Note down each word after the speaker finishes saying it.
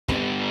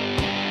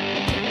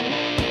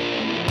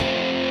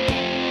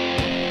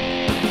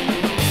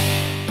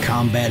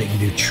combating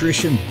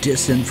nutrition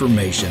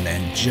disinformation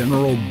and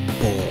general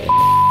bull.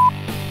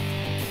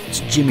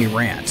 It's Jimmy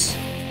Rants.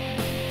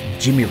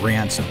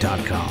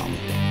 JimmyRants.com.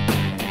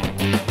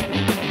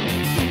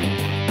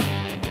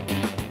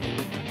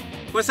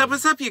 What's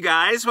up, you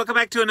guys? Welcome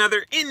back to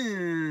another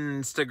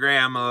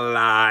Instagram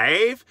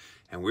Live.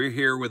 And we're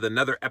here with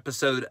another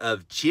episode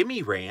of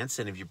Jimmy Rants.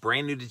 And if you're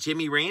brand new to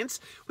Jimmy Rants,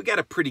 we got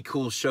a pretty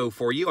cool show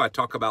for you. I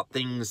talk about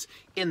things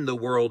in the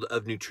world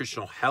of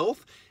nutritional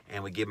health,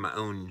 and we give my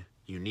own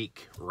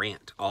unique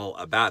rant all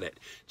about it.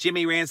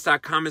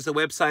 JimmyRants.com is the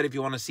website if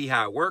you want to see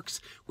how it works.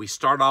 We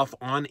start off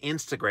on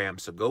Instagram,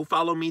 so go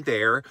follow me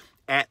there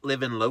at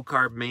Livin' Low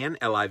Carb Man,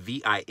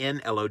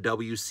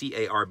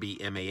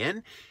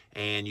 LIVINLOWCARBMAN.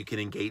 And you can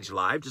engage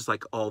live just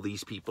like all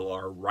these people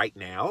are right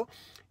now.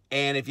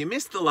 And if you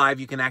missed the live,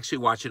 you can actually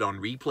watch it on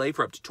replay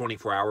for up to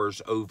 24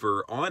 hours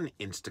over on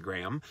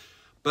Instagram.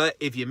 But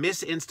if you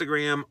miss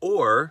Instagram,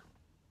 or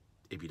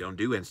if you don't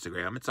do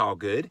Instagram, it's all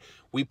good.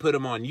 We put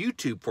them on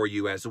YouTube for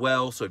you as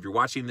well. So if you're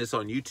watching this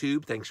on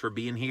YouTube, thanks for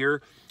being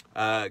here.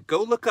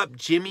 Go look up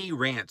Jimmy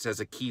Rants as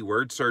a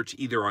keyword search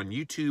either on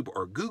YouTube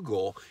or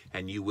Google,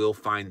 and you will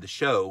find the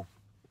show.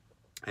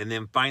 And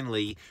then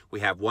finally,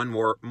 we have one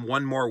more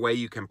way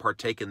you can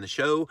partake in the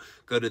show.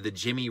 Go to the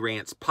Jimmy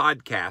Rants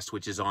podcast,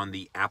 which is on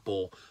the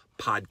Apple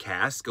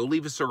Podcast. Go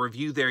leave us a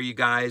review there, you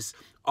guys.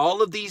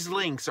 All of these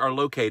links are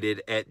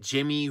located at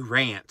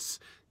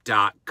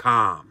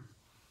JimmyRants.com.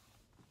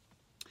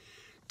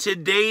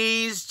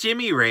 Today's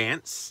Jimmy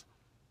Rants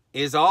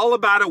is all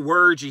about a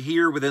word you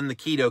hear within the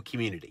keto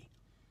community.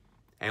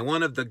 And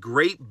one of the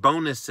great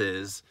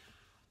bonuses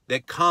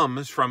that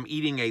comes from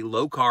eating a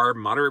low-carb,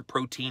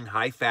 moderate-protein,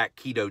 high-fat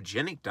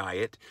ketogenic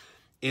diet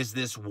is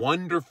this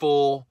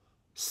wonderful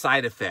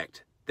side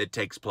effect that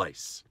takes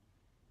place.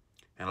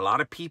 And a lot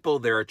of people,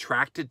 they're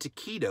attracted to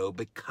keto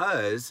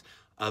because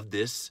of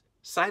this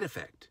side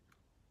effect.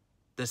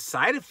 The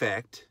side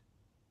effect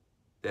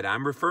that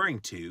I'm referring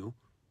to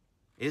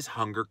is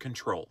hunger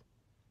control,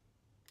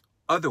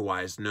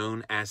 otherwise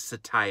known as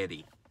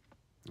satiety.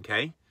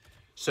 Okay?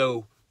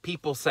 So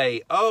people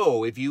say,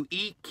 oh, if you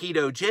eat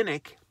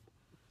ketogenic,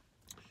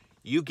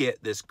 you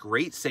get this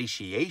great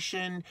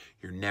satiation,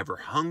 you're never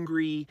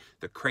hungry,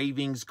 the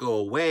cravings go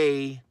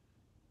away,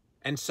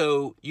 and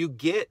so you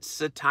get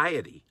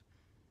satiety.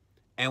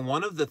 And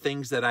one of the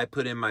things that I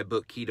put in my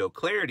book, Keto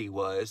Clarity,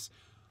 was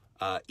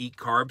eat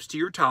carbs to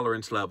your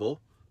tolerance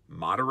level,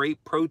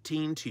 moderate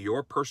protein to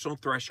your personal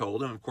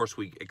threshold, and of course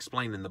we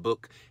explain in the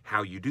book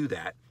how you do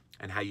that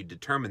and how you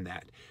determine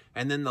that.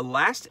 And then the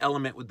last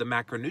element with the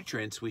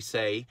macronutrients, we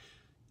say,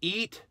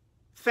 eat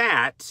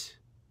fat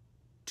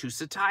to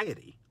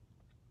satiety.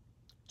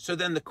 So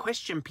then the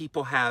question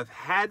people have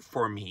had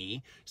for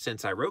me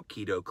since I wrote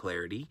Keto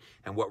Clarity,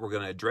 and what we're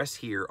going to address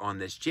here on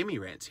this Jimmy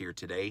Rants here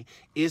today,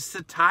 is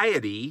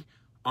satiety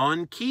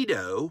on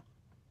keto.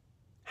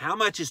 How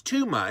much is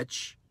too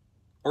much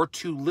or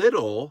too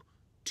little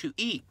to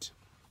eat?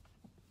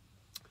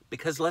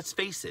 Because let's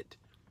face it,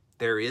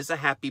 there is a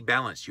happy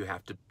balance you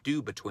have to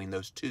do between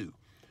those two.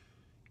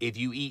 If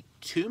you eat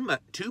too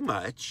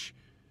much,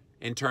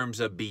 in terms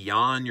of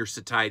beyond your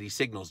satiety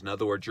signals, in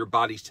other words, your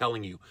body's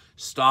telling you,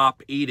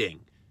 stop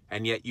eating,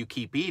 and yet you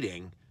keep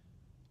eating,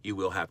 you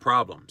will have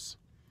problems.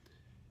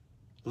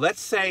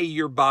 Let's say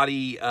your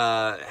body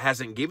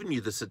hasn't given you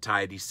the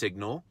satiety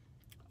signal,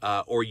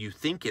 or you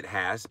think it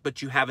has,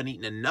 but you haven't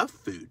eaten enough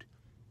food.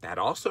 That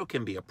also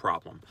can be a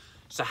problem.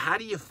 So how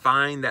do you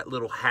find that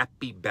little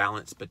happy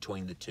balance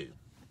between the two?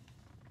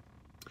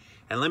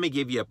 And let me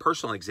give you a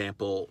personal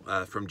example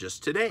from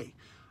just today.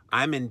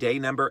 I'm in day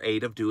number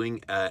 8 of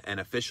doing an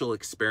official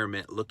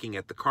experiment looking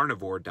at the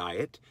carnivore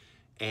diet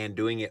and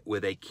doing it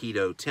with a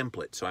keto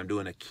template. So I'm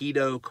doing a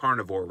keto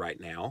carnivore right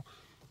now.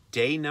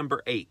 Day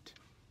number 8.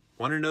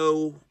 Want to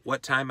know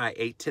what time I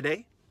ate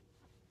today?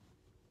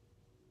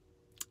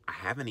 I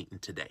haven't eaten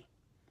today.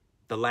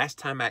 The last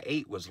time I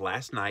ate was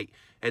last night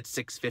at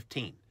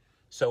 6:15.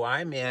 So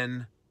I'm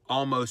in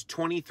almost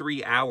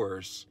 23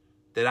 hours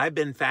that I've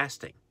been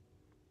fasting.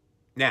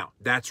 Now,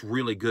 that's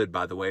really good,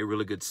 by the way,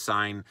 really good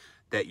sign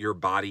that your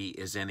body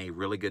is in a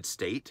really good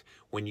state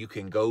when you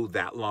can go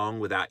that long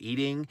without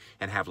eating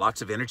and have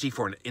lots of energy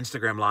for an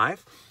Instagram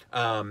Live.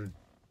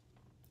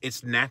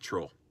 It's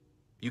natural.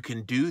 You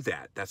can do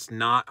that. That's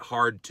not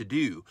hard to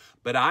do.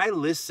 But I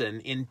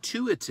listen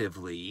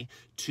intuitively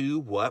to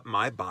what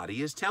my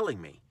body is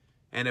telling me.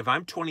 And if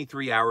I'm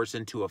 23 hours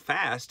into a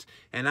fast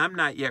and I'm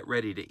not yet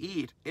ready to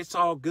eat, it's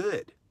all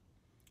good.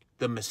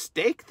 The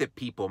mistake that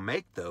people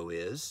make, though,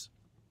 is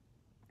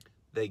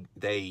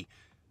they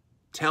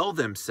tell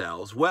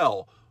themselves,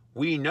 well,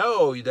 we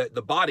know that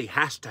the body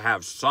has to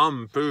have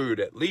some food,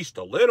 at least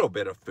a little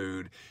bit of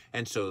food,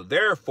 and so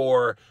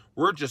therefore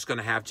we're just going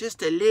to have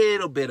just a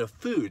little bit of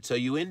food. So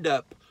you end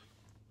up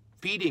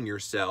feeding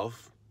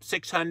yourself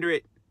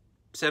 600,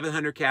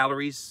 700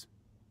 calories.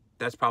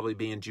 That's probably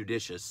being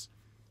judicious.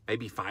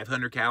 Maybe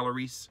 500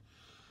 calories.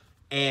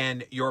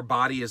 And your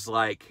body is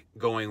like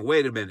going,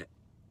 wait a minute,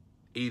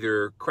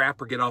 either crap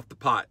or get off the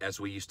pot, as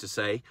we used to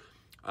say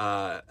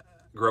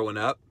growing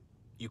up.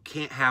 you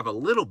can't have a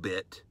little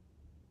bit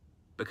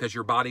because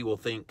your body will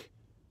think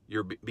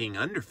you're being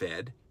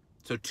underfed.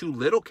 So too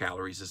little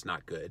calories is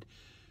not good.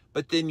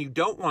 But then you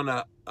don't want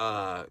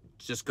to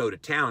just go to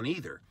town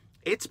either.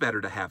 It's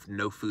better to have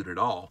no food at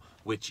all,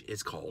 which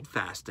is called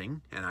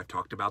fasting. And I've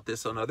talked about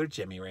this on other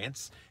Jimmy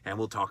Rants, and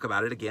we'll talk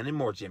about it again in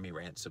more Jimmy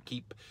Rants. So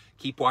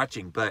keep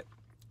watching. But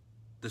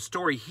the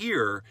story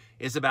here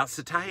is about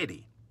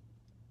satiety.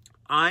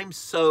 I'm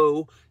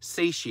so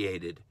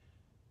satiated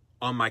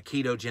on my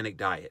ketogenic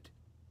diet.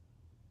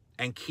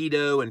 And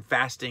keto and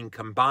fasting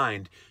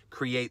combined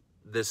create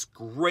this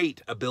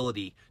great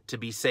ability to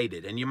be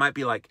sated. And you might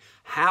be like,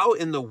 how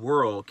in the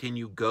world can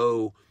you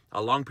go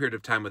a long period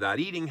of time without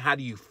eating? How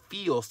do you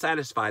feel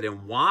satisfied?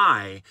 And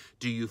why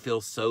do you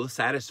feel so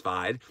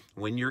satisfied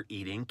when you're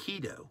eating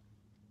keto?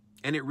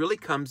 And it really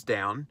comes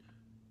down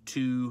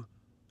to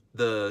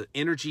the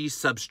energy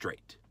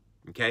substrate,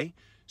 okay?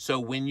 So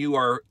when you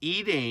are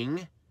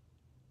eating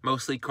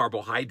mostly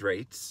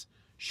carbohydrates,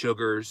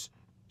 sugars,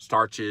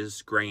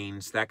 starches,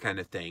 grains, that kind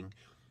of thing,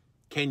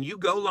 can you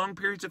go long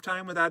periods of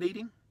time without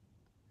eating?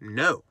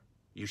 No,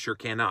 you sure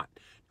cannot.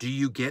 Do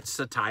you get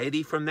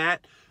satiety from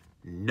that?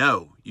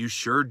 No, you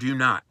sure do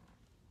not.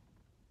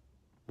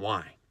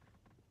 Why?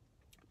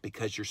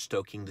 Because you're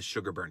stoking the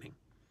sugar burning.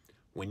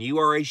 When you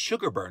are a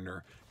sugar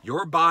burner,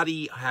 your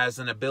body has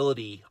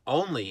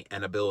only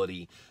an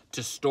ability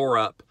to store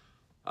up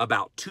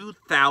about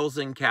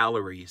 2,000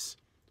 calories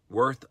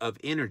worth of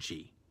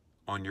energy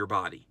on your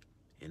body.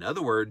 In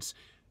other words,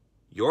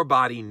 your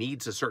body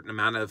needs a certain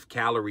amount of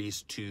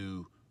calories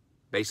to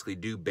basically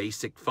do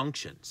basic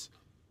functions.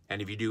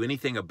 And if you do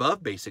anything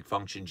above basic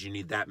functions, you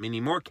need that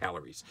many more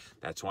calories.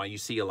 That's why you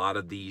see a lot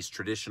of these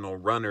traditional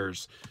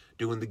runners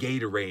doing the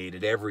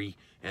Gatorade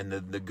and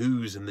the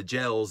goos and the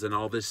gels and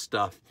all this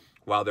stuff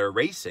while they're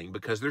racing,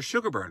 because they're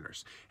sugar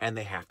burners and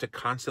they have to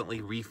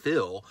constantly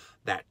refill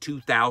that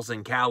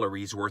 2,000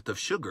 calories worth of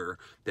sugar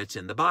that's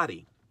in the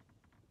body.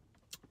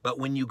 But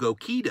when you go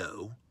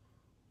keto,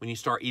 when you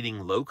start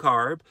eating low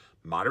carb,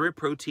 moderate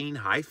protein,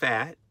 high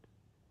fat,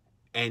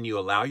 and you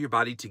allow your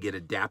body to get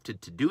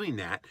adapted to doing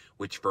that,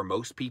 which for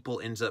most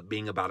people ends up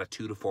being about a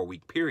 2 to 4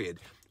 week period.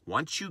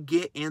 Once you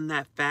get in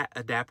that fat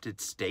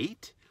adapted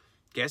state,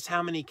 guess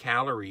how many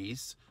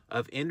calories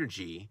of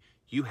energy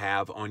you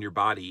have on your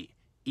body,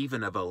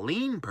 even of a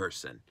lean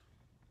person?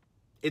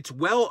 It's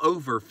well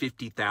over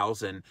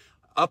 50,000,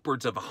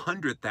 upwards of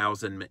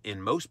 100,000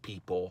 in most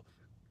people.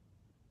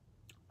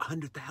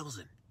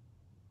 100,000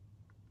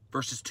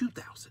 versus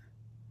 2,000.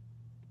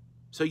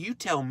 So you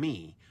tell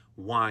me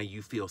why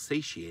you feel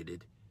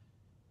satiated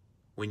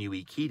when you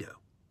eat keto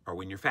or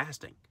when you're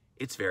fasting.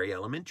 It's very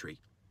elementary.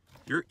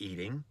 You're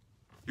eating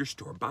your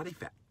stored body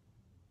fat.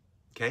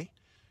 Okay?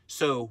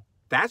 So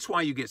that's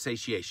why you get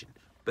satiation.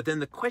 But then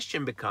the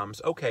question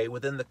becomes, okay,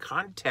 within the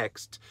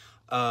context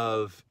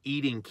of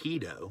eating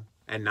keto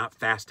and not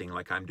fasting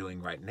like I'm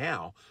doing right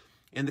now,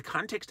 in the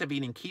context of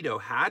eating keto,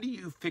 how do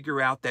you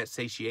figure out that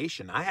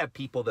satiation? I have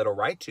people that'll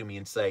write to me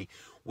and say,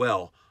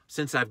 well,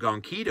 since I've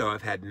gone keto,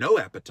 I've had no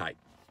appetite.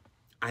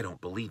 I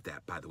don't believe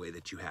that, by the way,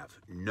 that you have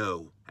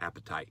no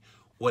appetite.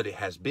 What it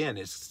has been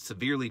is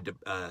severely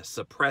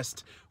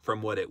suppressed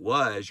from what it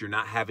was. You're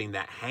not having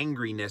that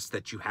hangriness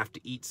that you have to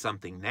eat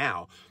something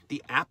now.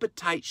 The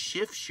appetite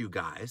shifts, you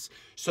guys,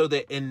 so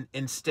that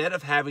instead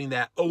of having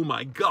that, oh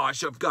my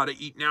gosh, I've got to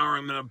eat now or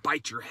I'm going to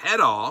bite your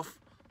head off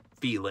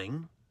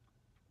feeling,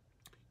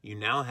 you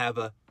now have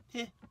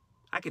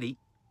I could eat.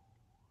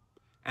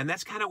 And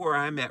that's kind of where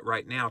I'm at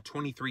right now,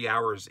 23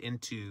 hours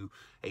into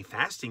a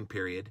fasting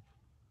period.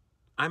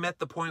 I'm at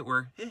the point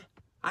where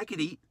I could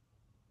eat.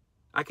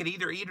 I could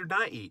either eat or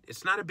not eat.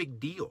 It's not a big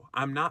deal.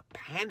 I'm not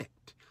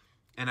panicked.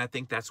 And I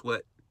think that's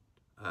what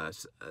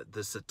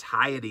the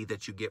satiety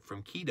that you get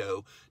from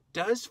keto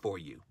does for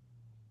you.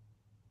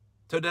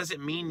 So does it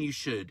mean you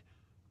should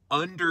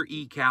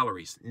under-eat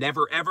calories?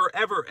 Never, ever,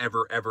 ever,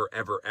 ever, ever,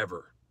 ever,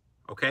 ever.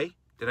 Okay?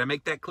 Did I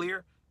make that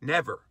clear?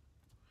 Never.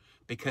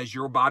 Because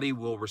your body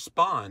will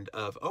respond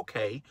of,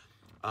 okay,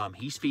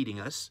 he's feeding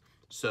us.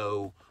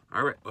 So,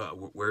 all right,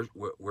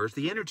 where's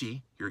the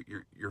energy?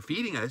 You're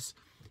feeding us.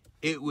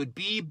 It would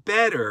be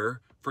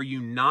better for you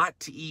not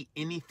to eat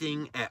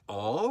anything at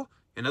all.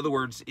 In other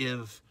words,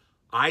 if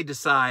I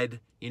decide,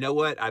 you know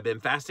what, I've been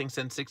fasting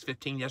since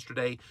 6:15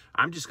 yesterday,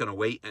 I'm just going to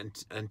wait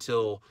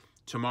until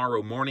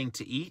tomorrow morning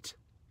to eat.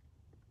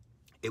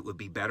 It would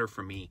be better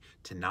for me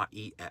to not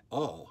eat at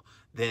all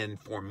than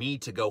for me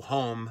to go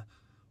home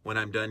when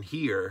I'm done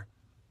here,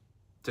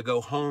 to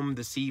go home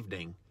this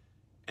evening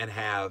and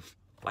have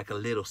like a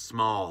little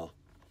small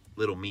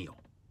meal.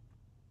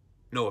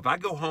 No, if I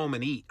go home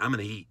and eat, I'm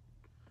going to eat.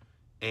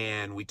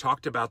 And we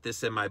talked about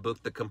this in my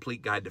book, The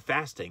Complete Guide to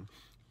Fasting.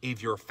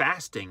 If you're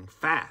fasting,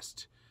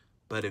 fast.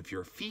 But if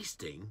you're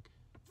feasting,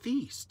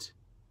 feast.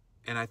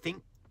 And I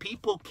think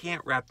people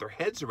can't wrap their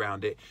heads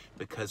around it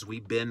because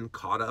we've been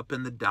caught up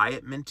in the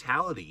diet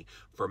mentality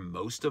for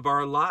most of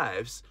our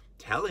lives,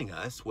 telling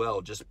us,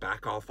 well, just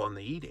back off on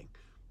the eating.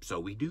 So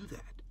we do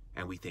that.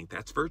 And we think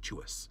that's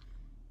virtuous.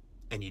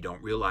 And you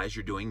don't realize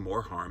you're doing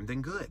more harm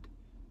than good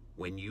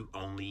when you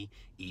only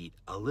eat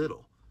a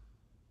little.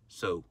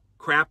 So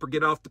crap or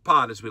get off the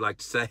pot, as we like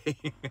to say.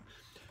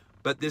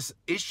 But this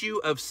issue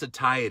of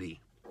satiety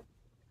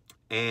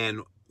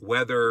and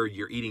whether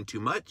you're eating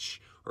too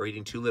much or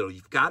eating too little,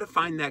 you've got to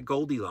find that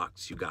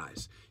Goldilocks, you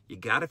guys. You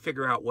got to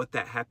figure out what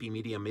that happy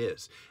medium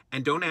is.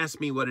 And don't ask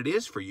me what it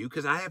is for you,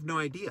 because I have no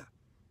idea.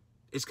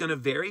 It's going to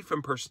vary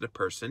from person to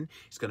person.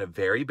 It's going to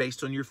vary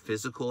based on your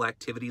physical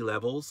activity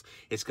levels.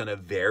 It's going to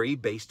vary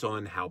based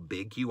on how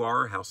big you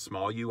are, how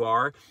small you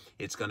are.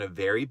 It's going to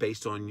vary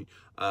based on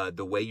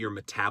the way your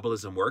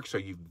metabolism works. Are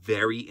you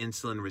very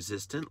insulin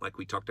resistant, like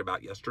we talked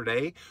about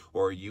yesterday?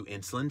 Or are you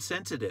insulin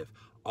sensitive?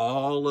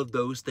 All of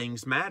those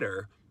things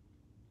matter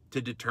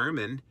to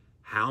determine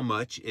how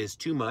much is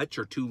too much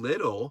or too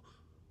little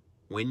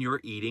when you're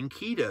eating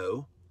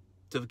keto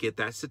to get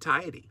that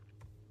satiety.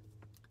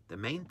 The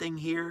main thing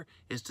here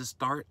is to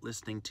start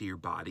listening to your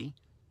body,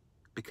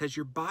 because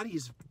your body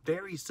is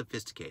very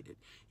sophisticated.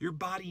 Your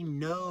body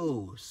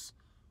knows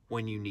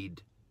when you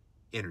need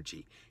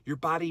energy. Your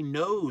body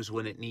knows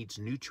when it needs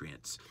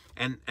nutrients.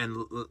 And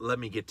let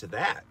me get to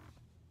that.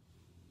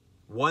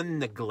 One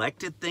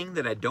neglected thing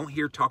that I don't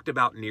hear talked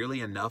about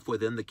nearly enough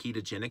within the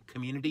ketogenic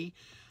community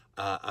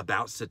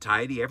about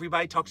satiety.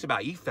 Everybody talks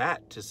about eat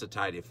fat to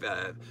satiety.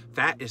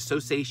 Fat is so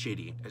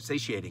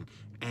satiating,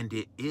 and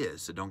it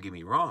is, so don't get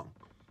me wrong.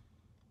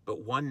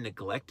 But one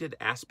neglected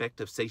aspect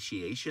of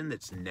satiation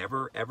that's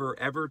never, ever,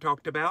 ever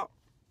talked about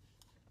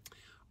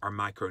are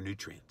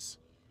micronutrients.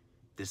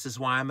 This is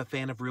why I'm a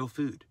fan of real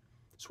food.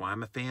 It's why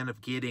I'm a fan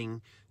of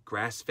getting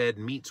grass-fed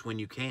meats when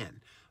you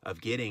can, of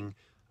getting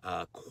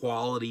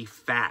quality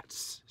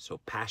fats,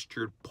 so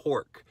pastured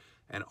pork,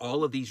 and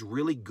all of these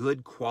really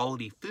good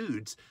quality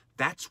foods.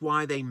 That's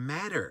why they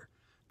matter.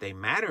 They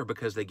matter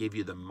because they give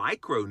you the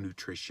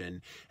micronutrition,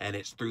 and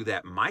it's through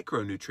that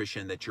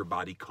micronutrition that your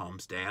body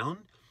calms down.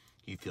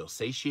 You feel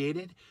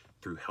satiated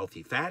through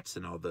healthy fats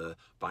and all the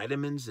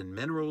vitamins and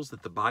minerals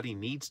that the body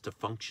needs to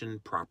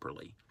function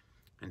properly.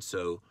 And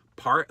so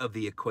part of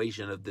the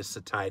equation of this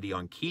satiety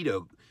on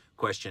keto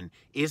question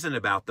isn't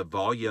about the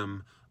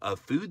volume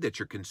of food that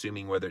you're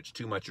consuming, whether it's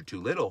too much or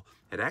too little.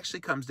 It actually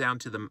comes down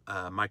to the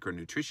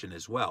micronutrition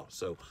as well.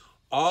 So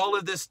all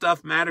of this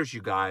stuff matters,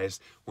 you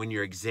guys, when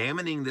you're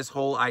examining this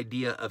whole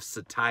idea of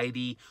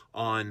satiety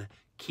on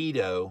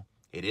keto.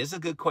 It is a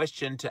good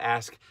question to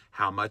ask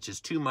how much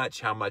is too much,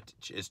 how much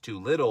is too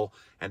little,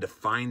 and to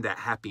find that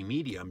happy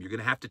medium. You're going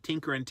to have to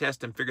tinker and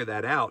test and figure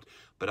that out,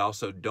 but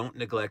also don't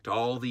neglect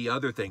all the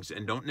other things,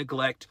 and don't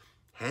neglect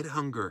head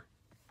hunger.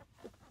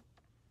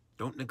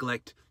 Don't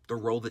neglect the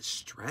role that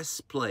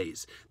stress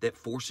plays, that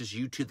forces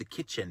you to the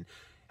kitchen.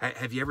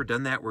 Have you ever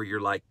done that where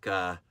you're like,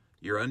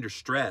 you're under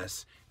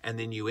stress, and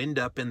then you end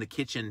up in the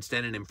kitchen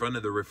standing in front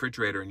of the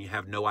refrigerator and you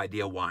have no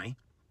idea why?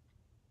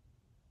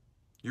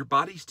 Your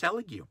body's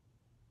telling you,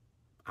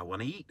 I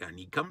want to eat, I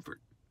need comfort.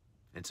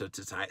 And so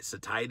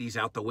satiety's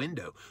out the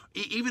window.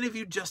 Even if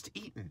you've just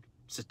eaten,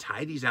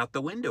 satiety's out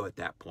the window at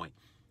that point.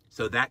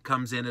 So that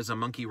comes in as a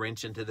monkey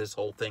wrench into this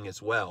whole thing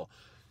as well.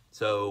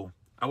 So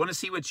I want to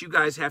see what you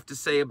guys have to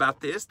say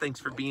about this. Thanks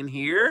for being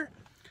here.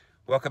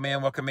 Welcome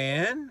in, welcome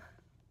in.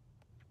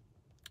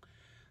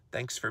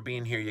 Thanks for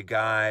being here, you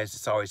guys.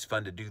 It's always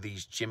fun to do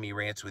these Jimmy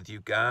rants with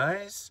you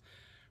guys.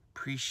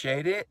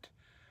 Appreciate it.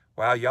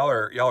 Wow, y'all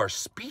are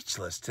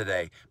speechless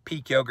today.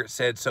 Peak Yogurt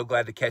said, so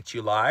glad to catch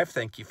you live.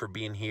 Thank you for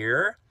being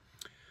here.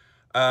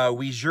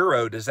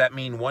 Juro, does that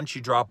mean once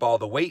you drop all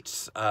the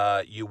weights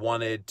you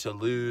wanted to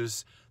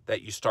lose,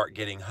 that you start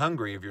getting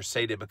hungry if you're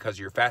sated because of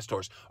your fat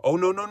stores? Oh,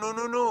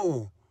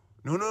 no.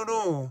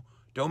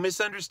 Don't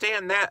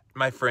misunderstand that,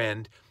 my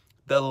friend.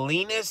 The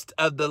leanest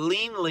of the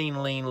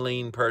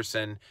lean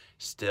person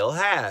still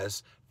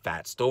has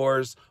fat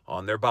stores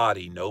on their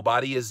body.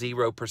 Nobody is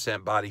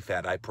 0% body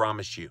fat, I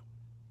promise you.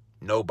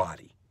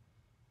 Nobody.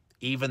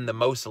 Even the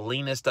most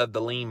leanest of the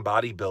lean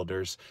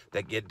bodybuilders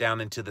that get down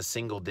into the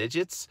single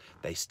digits,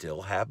 they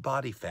still have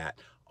body fat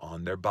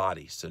on their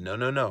body. So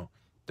no.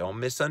 Don't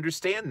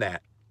misunderstand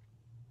that.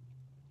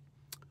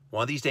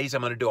 One of these days,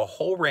 I'm going to do a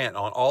whole rant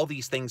on all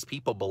these things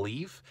people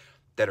believe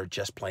that are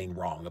just plain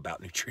wrong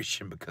about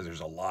nutrition, because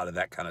there's a lot of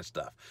that kind of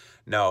stuff.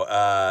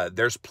 No,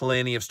 there's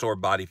plenty of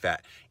stored body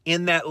fat.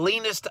 In that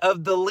leanest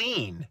of the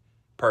lean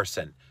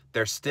person,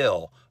 there's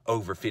still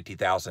over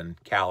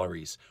 50,000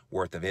 calories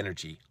worth of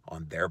energy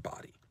on their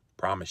body.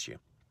 Promise you.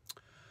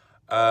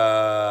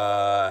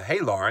 Hey,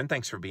 Lauren,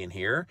 thanks for being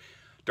here.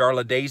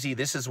 Darla Daisy,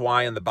 this is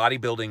why in the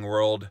bodybuilding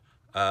world,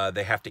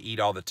 they have to eat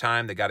all the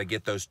time. They got to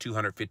get those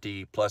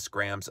 250 plus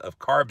grams of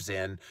carbs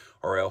in,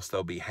 or else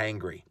they'll be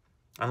hangry,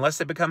 unless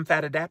they become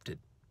fat adapted.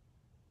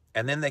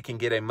 And then they can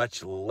get a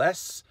much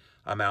less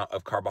amount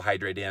of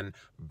carbohydrate in,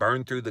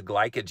 burn through the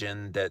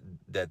glycogen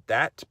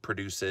that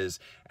produces,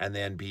 and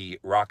then be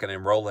rocking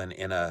and rolling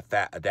in a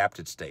fat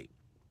adapted state.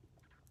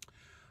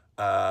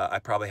 I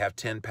probably have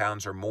 10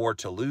 pounds or more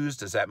to lose.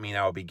 Does that mean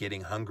I'll be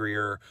getting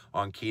hungrier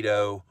on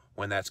keto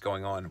when that's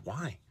going on?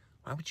 Why?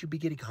 Why would you be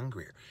getting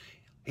hungrier?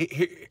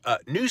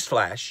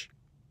 Newsflash,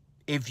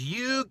 If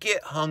you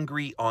get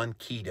hungry on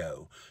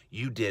keto,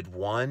 you did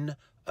one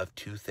of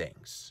two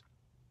things.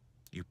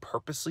 You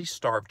purposely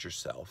starved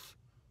yourself,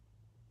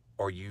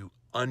 or you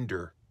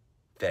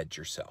underfed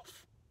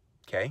yourself,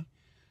 okay?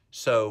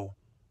 So,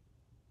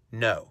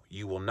 no,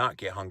 you will not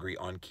get hungry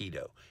on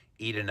keto.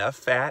 Eat enough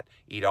fat,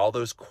 eat all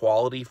those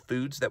quality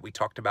foods that we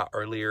talked about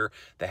earlier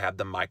that have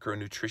the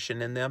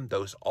micronutrition in them.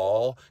 Those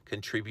all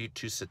contribute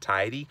to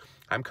satiety.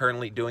 I'm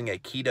currently doing a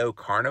keto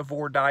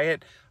carnivore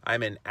diet.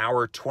 I'm in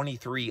hour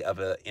 23 of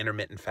an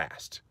intermittent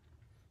fast.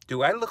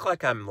 Do I look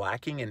like I'm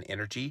lacking in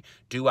energy?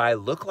 Do I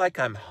look like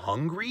I'm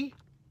hungry?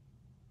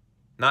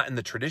 Not in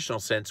the traditional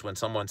sense when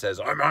someone says,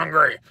 I'm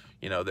hungry.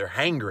 You know, they're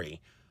hangry.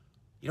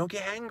 You don't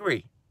get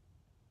hangry.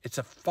 It's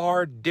a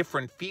far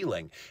different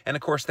feeling. And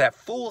of course, that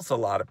fools a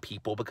lot of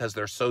people because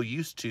they're so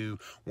used to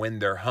when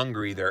they're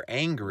hungry, they're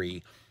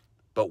angry.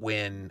 But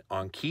when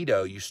on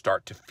keto, you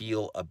start to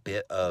feel a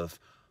bit of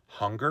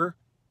hunger,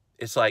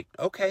 it's like,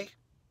 okay,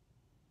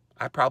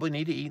 I probably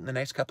need to eat in the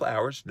next couple of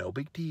hours. No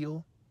big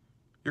deal.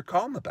 You're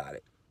calm about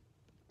it.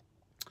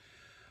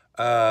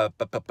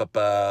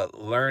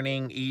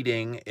 Learning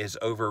eating is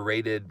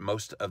overrated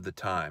most of the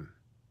time.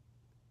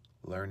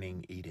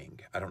 Learning eating.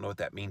 I don't know what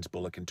that means,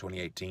 Bullock in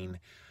 2018.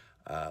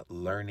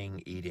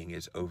 Learning eating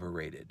is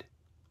overrated.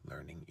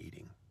 Learning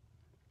eating.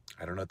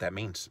 I don't know what that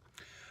means.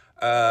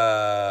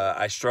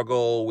 I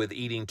struggle with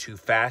eating too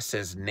fast,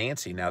 says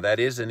Nancy. Now,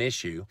 that is an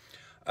issue.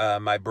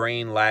 My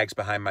brain lags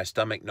behind my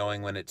stomach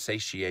knowing when it's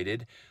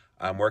satiated.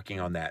 I'm working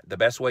on that. The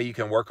best way you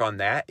can work on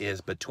that is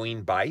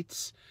between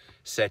bites,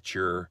 set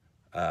your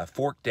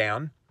fork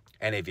down.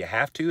 And if you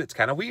have to, it's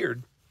kind of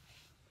weird.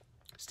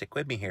 Stick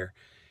with me here.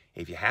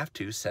 If you have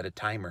to, set a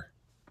timer.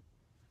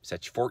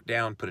 Set your fork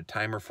down, put a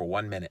timer for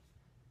 1 minute.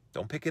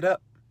 Don't pick it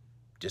up.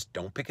 Just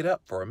don't pick it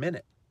up for a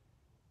minute.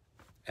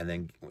 And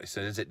then as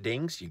soon as it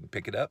dings, you can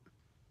pick it up.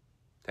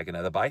 Take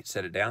another bite,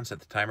 set it down,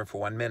 set the timer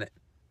for 1 minute.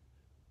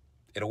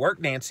 It'll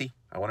work, Nancy.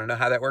 I want to know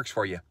how that works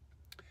for you.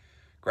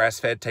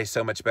 Grass-fed tastes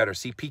so much better.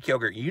 See, peak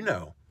yogurt, you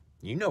know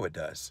it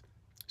does.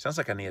 Sounds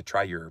like I need to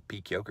try your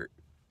peak yogurt.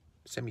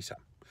 Send me some.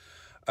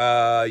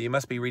 You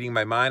must be reading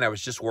my mind. I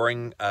was just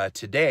worrying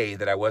today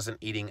that I wasn't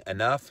eating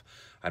enough.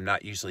 I'm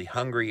not usually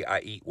hungry. I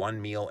eat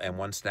one meal and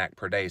one snack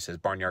per day, says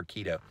Barnyard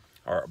Keto,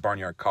 or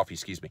Barnyard Coffee,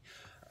 excuse me,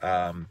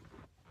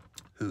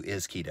 who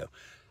is keto.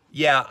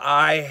 Yeah,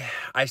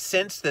 I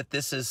sense that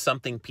this is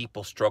something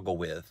people struggle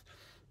with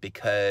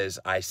because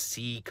I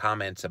see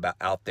comments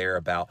out there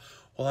about,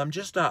 well, I'm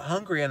just not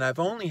hungry and I've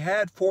only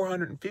had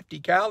 450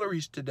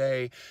 calories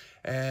today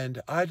and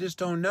I just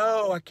don't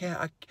know.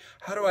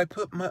 How do I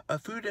put my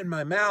food in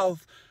my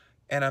mouth?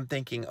 And I'm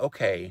thinking,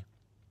 okay,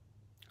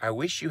 I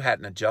wish you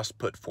hadn't just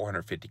put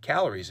 450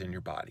 calories in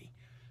your body,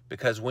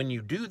 because when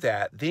you do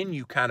that, then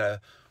you kind of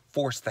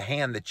force the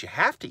hand that you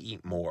have to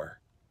eat more.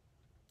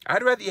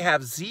 I'd rather you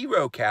have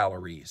 0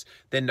 calories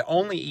than to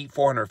only eat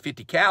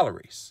 450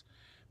 calories.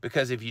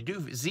 Because if you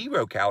do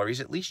 0 calories,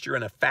 at least you're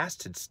in a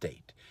fasted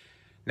state.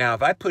 Now,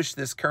 if I push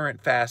this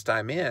current fast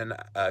I'm in,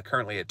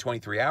 currently at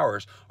 23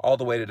 hours, all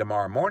the way to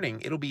tomorrow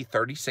morning, it'll be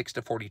 36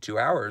 to 42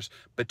 hours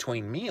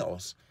between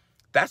meals.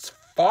 That's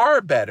far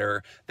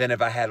better than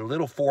if I had a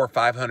little 400 or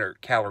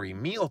 500 calorie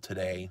meal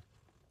today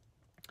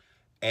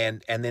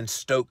and then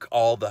stoke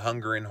all the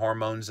hunger and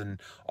hormones and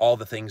all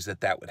the things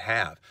that would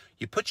have.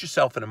 You put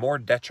yourself in a more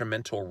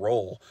detrimental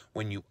role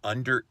when you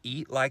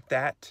undereat like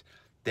that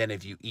than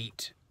if you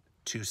eat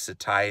to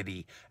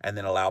satiety and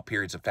then allow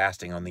periods of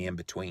fasting on the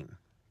in-between.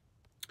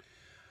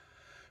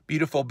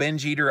 Beautiful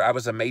binge eater. I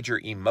was a major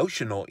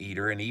emotional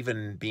eater, and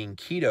even being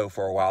keto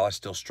for a while, I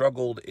still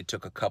struggled. It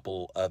took a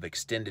couple of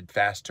extended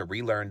fasts to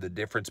relearn the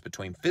difference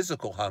between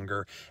physical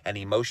hunger and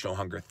emotional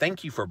hunger.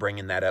 Thank you for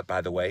bringing that up,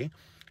 by the way.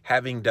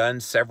 Having done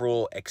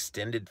several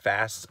extended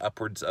fasts,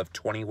 upwards of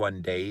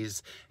 21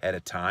 days at a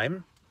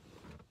time,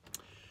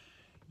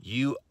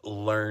 you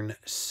learn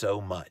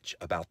so much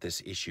about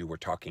this issue we're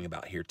talking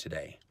about here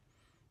today.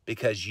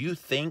 Because you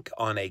think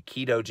on a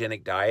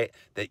ketogenic diet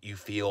that you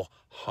feel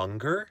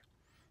hunger.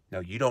 No,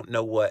 you don't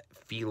know what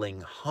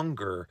feeling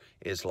hunger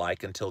is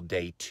like until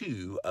day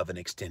 2 of an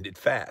extended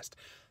fast.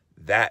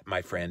 That,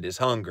 my friend, is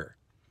hunger.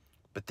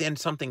 But then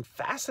something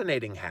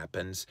fascinating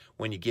happens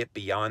when you get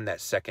beyond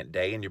that second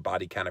day and your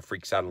body kind of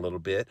freaks out a little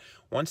bit.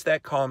 Once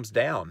that calms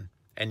down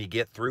and you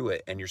get through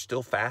it and you're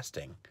still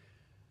fasting,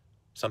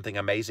 something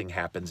amazing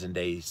happens in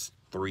days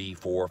 3,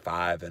 4,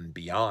 5, and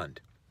beyond.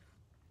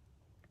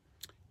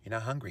 You're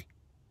not hungry.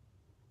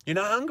 You're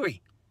not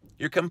hungry.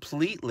 You're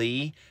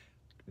completely,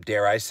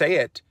 dare I say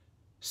it,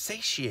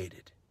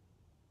 satiated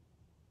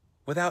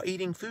without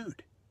eating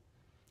food.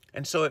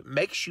 And so it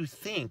makes you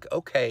think,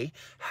 okay,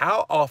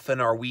 how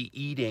often are we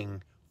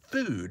eating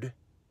food,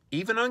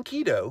 even on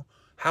keto?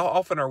 How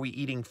often are we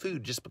eating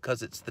food just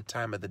because it's the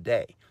time of the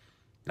day,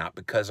 not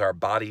because our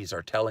bodies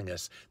are telling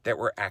us that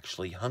we're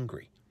actually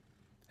hungry?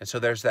 And so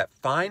there's that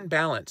fine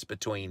balance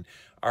between,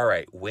 all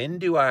right, when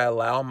do I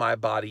allow my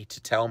body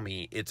to tell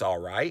me it's all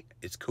right,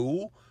 it's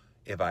cool?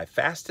 If I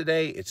fast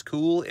today, it's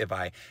cool. If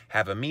I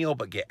have a meal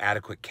but get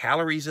adequate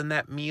calories in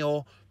that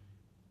meal,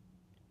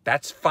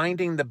 That's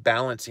finding the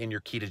balance in your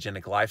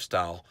ketogenic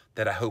lifestyle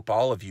that I hope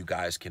all of you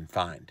guys can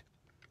find.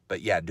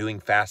 But yeah, doing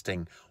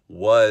fasting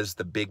was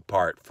the big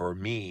part for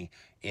me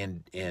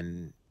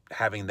in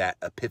having that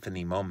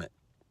epiphany moment.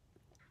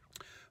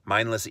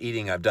 Mindless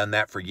eating, I've done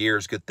that for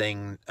years. Good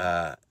thing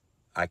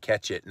I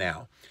catch it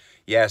now.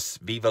 Yes,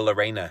 Viva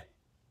Lorena.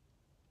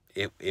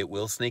 It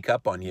will sneak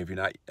up on you if you're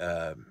not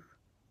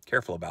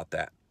careful about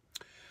that.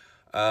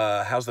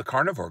 How's the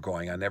carnivore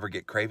going? I never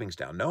get cravings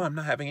down. No, I'm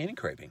not having any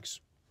cravings.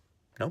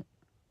 Nope.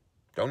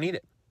 Don't need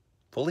it.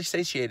 Fully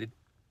satiated.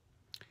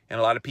 And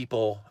a lot of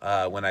people,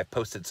 when I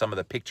posted some of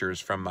the pictures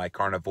from my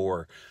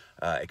carnivore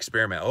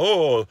experiment,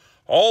 oh,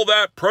 all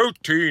that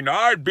protein,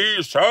 I'd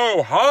be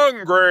so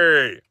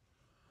hungry.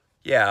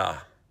 Yeah.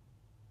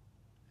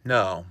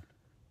 No.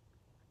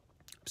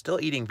 I'm still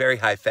eating very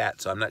high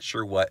fat, so I'm not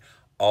sure what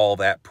all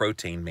that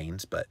protein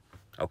means, but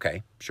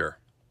okay, sure.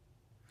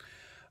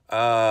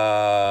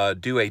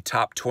 Do a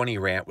top 20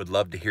 rant. Would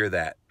love to hear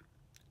that.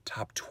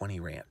 Top 20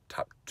 rant.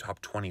 Top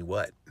 20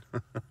 what?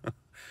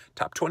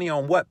 Top 20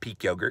 on what,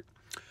 Peak Yogurt?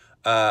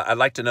 I'd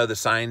like to know the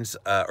signs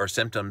or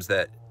symptoms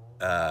that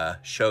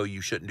show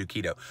you shouldn't do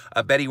keto.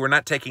 Betty, we're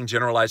not taking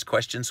generalized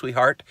questions,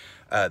 sweetheart.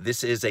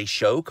 This is a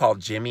show called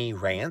Jimmy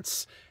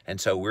Rants, and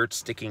so we're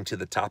sticking to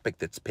the topic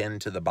that's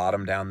pinned to the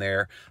bottom down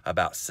there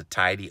about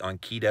satiety on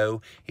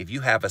keto. If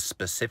you have a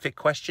specific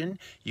question,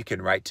 you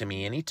can write to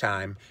me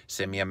anytime.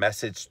 Send me a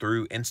message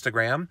through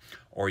Instagram,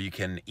 or you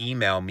can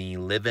email me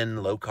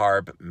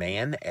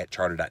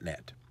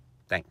livinglowcarbman@charter.net.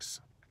 Thanks.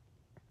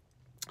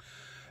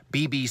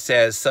 BB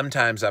says,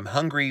 sometimes I'm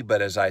hungry,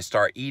 but as I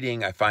start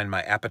eating, I find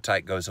my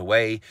appetite goes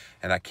away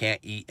and I can't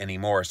eat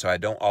anymore, so I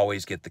don't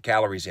always get the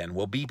calories in.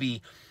 Well,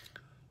 BB,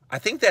 I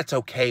think that's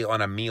okay on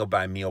a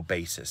meal-by-meal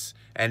basis.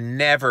 And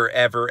never,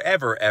 ever,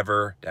 ever,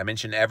 ever, did I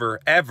mention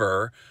ever,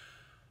 ever,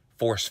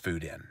 force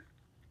food in.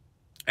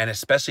 And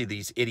especially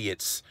these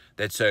idiots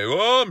that say,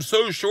 oh, I'm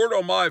so short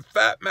on my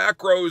fat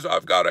macros,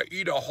 I've got to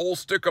eat a whole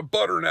stick of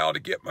butter now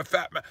to get my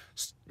fat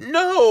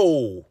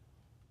No!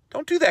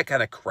 Don't do that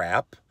kind of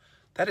crap.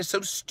 That is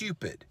so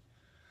stupid.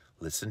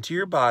 Listen to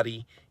your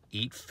body,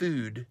 eat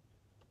food,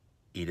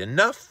 eat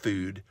enough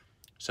food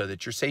so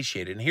that you're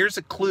satiated. And here's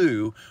a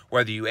clue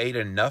whether you ate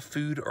enough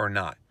food or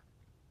not.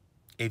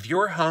 If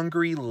you're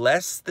hungry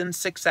less than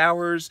 6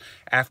 hours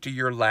after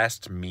your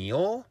last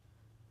meal,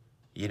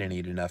 you didn't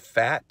eat enough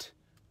fat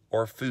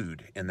or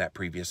food in that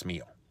previous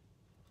meal.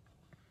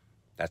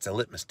 That's a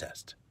litmus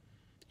test.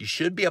 You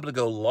should be able to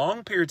go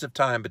long periods of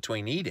time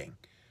between eating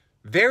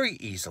very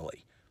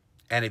easily.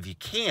 And if you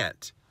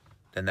can't,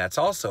 then that's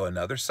also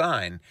another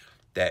sign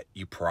that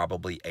you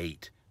probably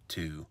ate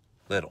too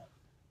little.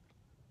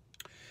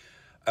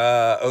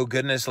 Oh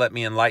goodness, let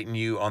me enlighten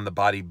you on the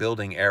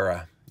bodybuilding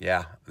era.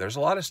 Yeah, there's a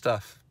lot of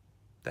stuff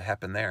that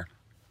happened there.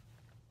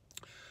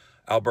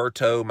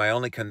 Alberto, my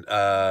only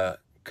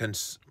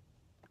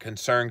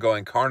concern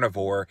going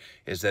carnivore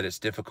is that it's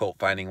difficult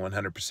finding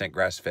 100%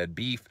 grass-fed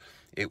beef.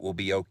 It will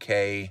be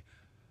okay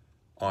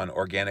on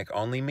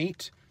organic-only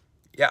meat.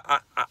 Yeah,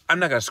 I'm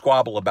not going to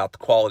squabble about the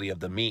quality of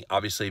the meat.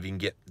 Obviously, if you can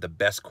get the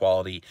best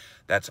quality,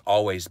 that's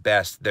always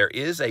best. There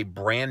is a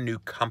brand new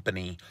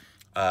company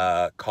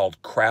called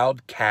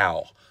Crowd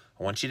Cow.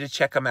 I want you to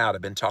check them out.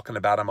 I've been talking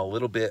about them a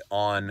little bit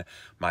on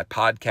my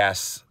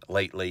podcasts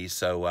lately,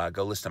 so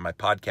go listen to my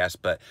podcast.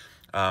 But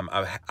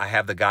I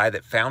have the guy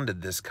that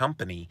founded this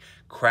company.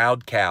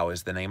 Crowd Cow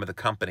is the name of the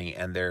company,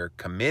 and they're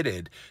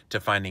committed to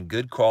finding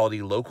good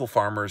quality local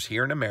farmers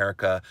here in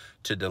America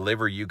to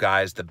deliver you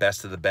guys the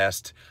best of the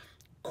best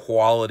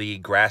quality,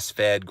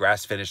 grass-fed,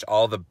 grass-finished,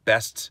 all the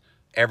best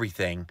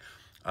everything,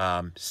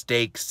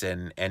 steaks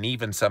and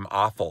even some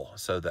offal,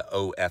 so the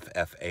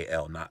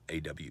OFFAL, not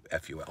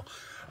AWFUL,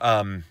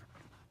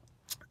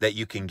 that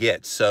you can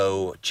get.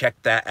 So check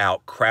that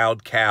out.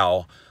 Crowd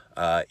Cow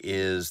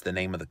is the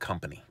name of the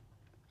company.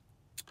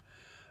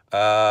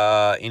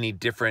 Any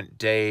different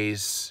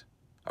days?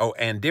 Oh,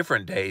 and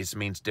different days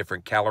means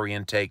different calorie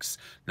intakes,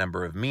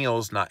 number of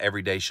meals. Not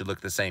every day should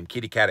look the same.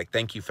 Kitty Caddick,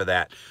 thank you for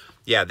that.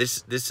 Yeah,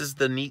 this is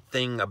the neat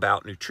thing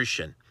about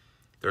nutrition.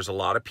 There's a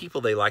lot of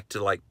people, they like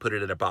to put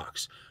it in a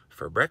box.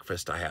 For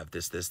breakfast, I have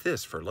this, this,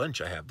 this. For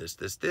lunch, I have this,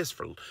 this, this.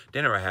 For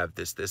dinner, I have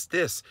this, this,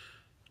 this.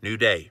 New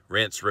day,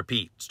 rinse,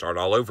 repeat, start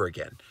all over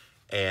again.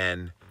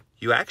 And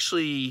you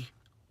actually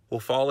will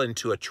fall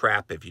into a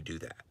trap if you do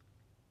that,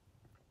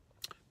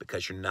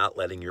 because you're not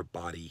letting your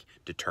body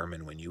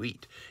determine when you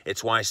eat.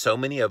 It's why so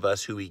many of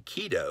us who eat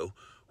keto,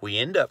 we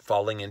end up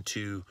falling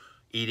into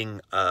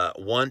eating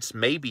once,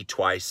 maybe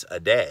twice a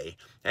day,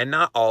 and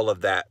not all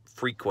of that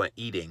frequent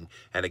eating.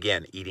 And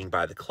again, eating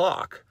by the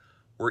clock,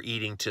 we're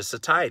eating to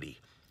satiety.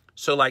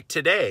 So like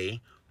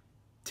today,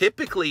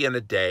 typically in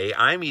a day,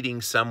 I'm eating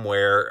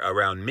somewhere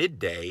around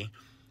midday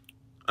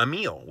a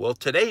meal. Well,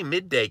 today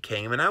midday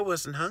came and I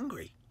wasn't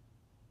hungry,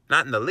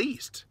 not in the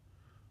least.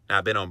 Now,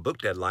 I've been on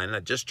book deadline and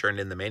I just turned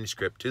in the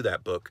manuscript to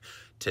that book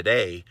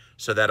today,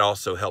 so that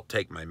also helped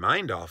take my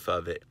mind off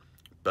of it,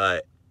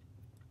 but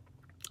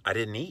I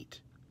didn't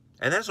eat,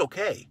 and that's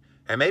okay.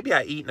 And maybe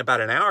I eat in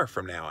about an hour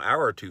from now,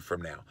 hour or two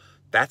from now.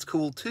 That's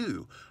cool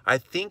too. I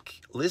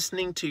think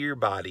listening to your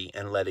body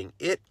and letting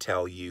it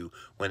tell you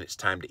when it's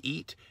time to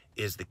eat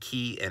is the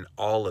key in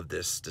all of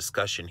this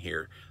discussion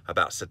here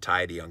about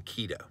satiety on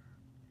keto.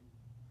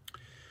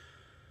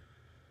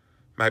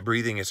 My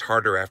breathing is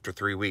harder after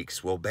 3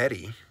 weeks. Well,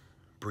 Betty,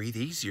 breathe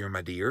easier,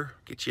 my dear.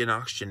 Get you an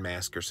oxygen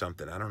mask or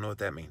something. I don't know what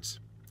that means.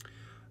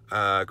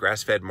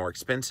 Grass-fed more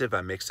expensive.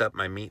 I mix up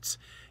my meats.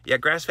 Yeah,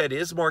 grass-fed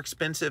is more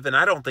expensive, and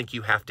I don't think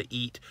you have to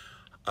eat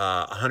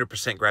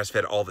 100%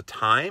 grass-fed all the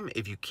time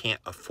if you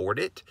can't afford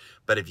it.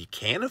 But if you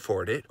can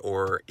afford it,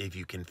 or if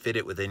you can fit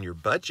it within your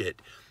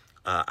budget,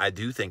 I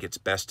do think it's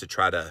best to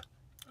try to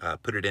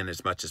put it in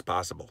as much as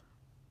possible.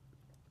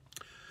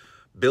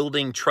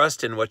 Building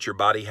trust in what your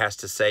body has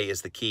to say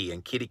is the key.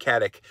 And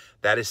ketotic,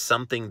 that is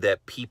something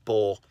that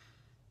people,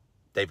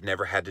 they've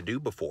never had to do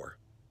before.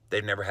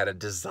 They've never had a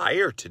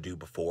desire to do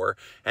before,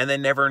 and they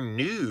never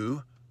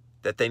knew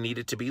that they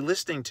needed to be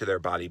listening to their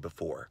body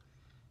before.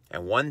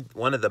 And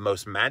one of the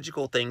most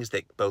magical things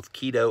that both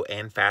keto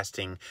and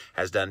fasting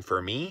has done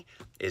for me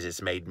is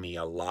it's made me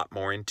a lot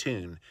more in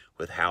tune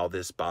with how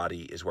this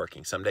body is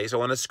working. Some days I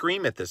want to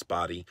scream at this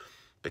body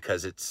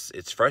because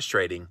it's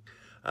frustrating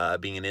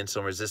being an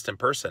insulin-resistant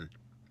person.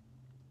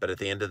 But at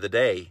the end of the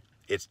day,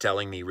 it's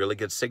telling me really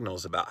good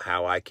signals about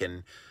how I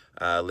can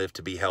live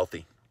to be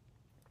healthy.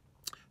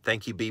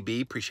 Thank you,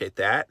 BB. Appreciate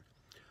that.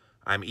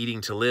 I'm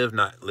eating to live,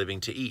 not living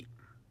to eat.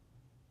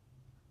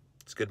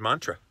 It's a good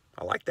mantra.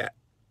 I like that.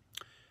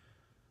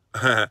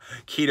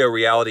 Keto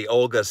Reality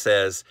Olga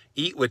says,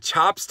 eat with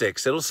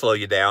chopsticks. It'll slow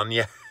you down.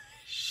 Yeah,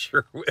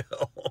 sure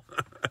will.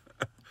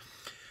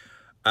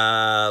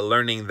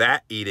 Learning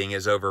that eating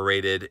is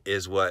overrated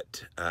is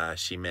what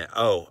she meant.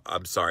 Oh,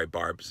 I'm sorry,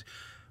 Barbs.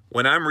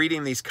 When I'm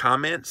reading these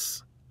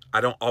comments,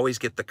 I don't always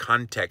get the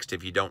context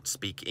if you don't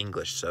speak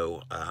English.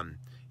 So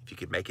if you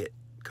could make it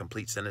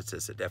complete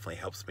sentences, it definitely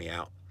helps me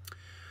out.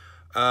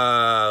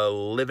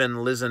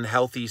 Livin'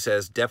 Healthy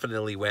says,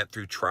 definitely went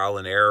through trial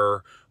and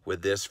error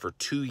with this for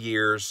 2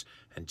 years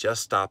and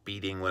just stop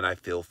eating when I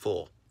feel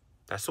full.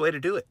 That's the way to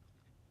do it.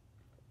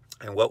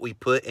 And what we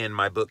put in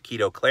my book,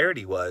 Keto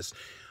Clarity, was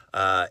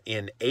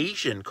in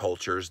Asian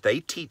cultures, they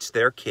teach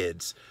their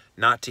kids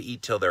not to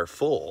eat till they're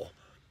full,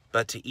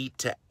 but to eat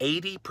to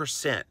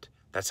 80%.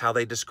 That's how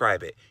they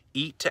describe it.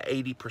 Eat to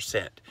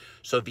 80%.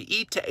 So if you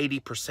eat to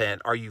 80%,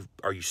 are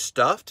you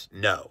stuffed?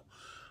 No.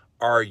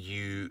 Are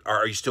you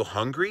still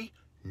hungry?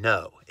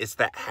 No. It's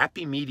that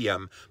happy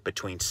medium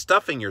between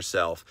stuffing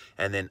yourself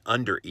and then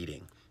under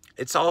eating.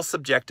 It's all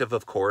subjective,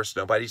 of course.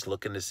 Nobody's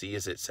looking to see,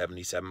 is it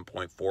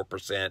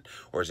 77.4%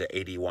 or is it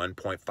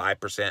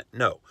 81.5%?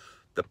 No.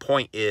 The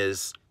point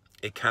is,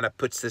 it kind of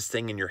puts this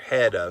thing in your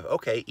head of,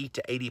 okay, eat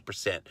to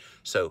 80%.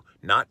 So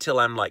not till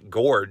I'm like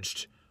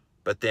gorged,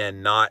 but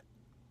then not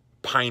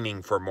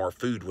pining for more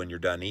food when you're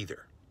done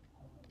either.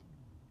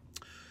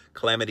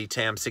 Calamity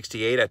Tam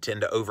 68, I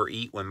tend to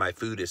overeat when my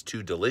food is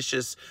too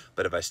delicious,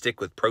 but if I stick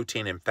with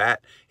protein and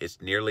fat,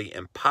 it's nearly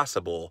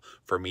impossible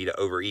for me to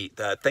overeat.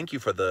 Thank you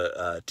for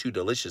the too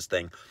delicious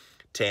thing,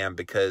 Tam,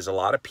 because a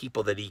lot of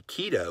people that eat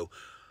keto,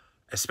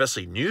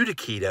 especially new to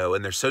keto,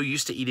 and they're so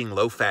used to eating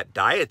low-fat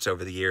diets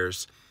over the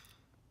years,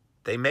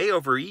 they may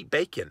overeat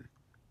bacon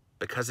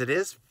because it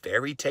is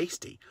very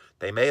tasty.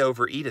 They may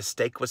overeat a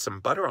steak with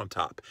some butter on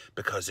top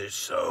because it's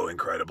so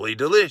incredibly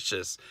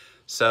delicious.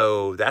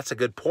 So that's a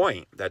good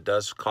point. That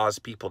does cause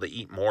people to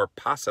eat more,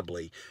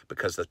 possibly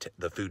because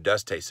the food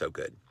does taste so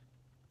good.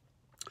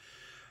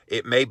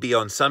 It may be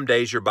on some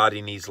days your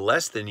body needs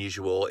less than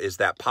usual. Is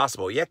that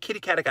possible? Yeah,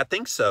 Kitty Catic, I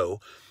think so.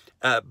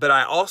 But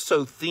I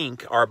also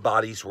think our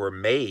bodies were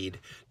made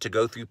to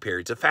go through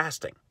periods of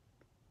fasting.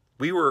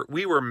 We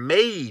were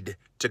made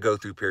to go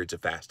through periods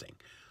of fasting.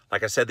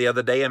 Like I said the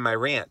other day in my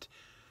rant,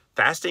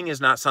 fasting is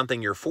not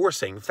something you're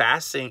forcing.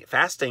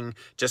 Fasting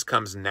just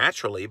comes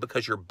naturally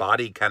because your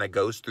body kind of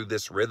goes through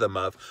this rhythm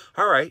of,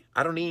 all right,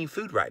 I don't need any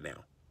food right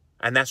now.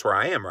 And that's where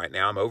I am right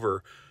now. I'm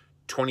over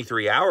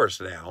 23 hours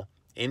now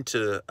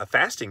into a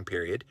fasting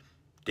period.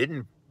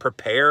 Didn't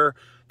prepare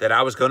that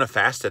I was going to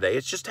fast today.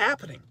 It's just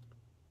happening.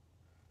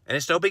 And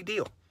it's no big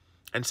deal.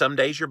 And some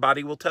days your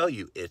body will tell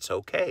you, it's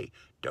okay.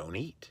 Don't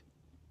eat.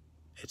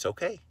 It's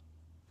okay.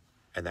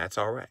 And that's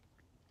all right.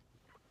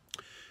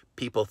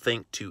 People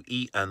think to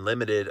eat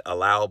unlimited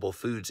allowable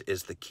foods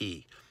is the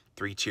key.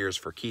 3 cheers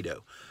for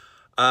keto.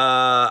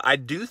 I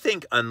do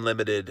think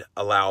unlimited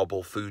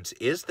allowable foods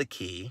is the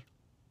key.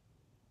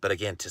 But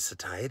again, to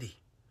satiety.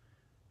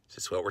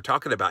 This is what we're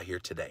talking about here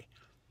today.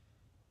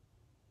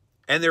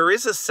 And there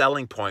is a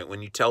selling point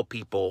when you tell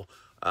people,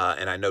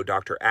 and I know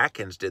Dr.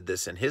 Atkins did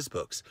this in his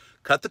books,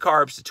 cut the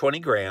carbs to 20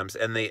 grams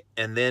and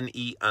then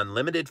eat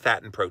unlimited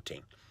fat and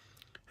protein.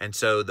 And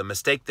so the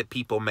mistake that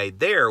people made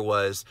there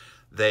was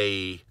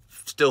they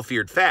still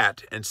feared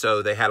fat, and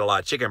so they had a lot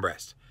of chicken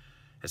breast.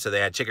 And so they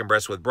had chicken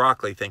breast with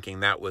broccoli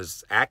thinking that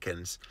was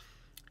Atkins,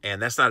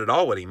 and that's not at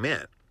all what he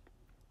meant.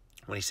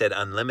 When he said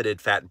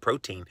unlimited fat and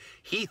protein,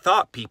 he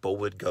thought people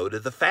would go to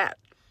the fat,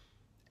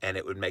 and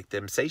it would make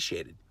them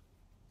satiated.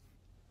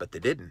 But they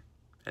didn't,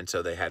 and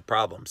so they had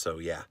problems. So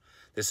yeah,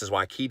 This is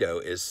why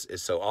keto is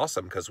so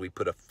awesome, because we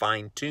put a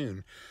fine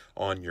tune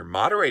on you're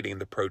moderating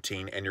the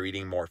protein and you're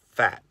eating more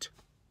fat.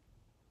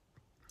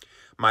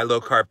 My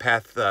low carb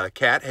path,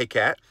 Kat. Hey,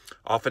 Kat.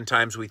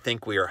 Oftentimes we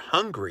think we are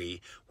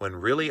hungry when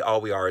really all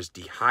we are is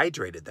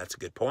dehydrated. That's a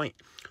good point.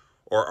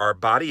 Or our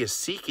body is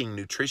seeking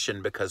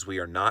nutrition because we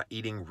are not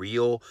eating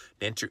real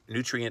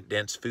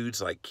nutrient-dense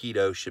foods like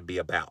keto should be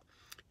about.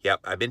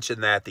 Yep, I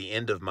mentioned that at the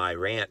end of my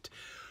rant,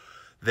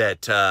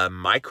 that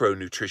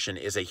micronutrition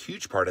is a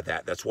huge part of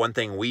that. That's one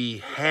thing we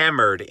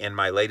hammered in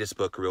my latest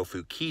book, Real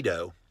Food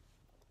Keto.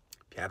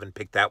 If you haven't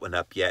picked that one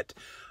up yet,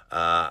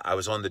 I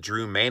was on the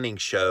Drew Manning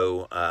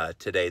show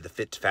today, the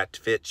Fit to Fat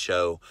to Fit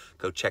show.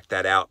 Go check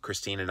that out.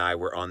 Christine and I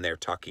were on there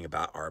talking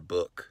about our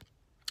book.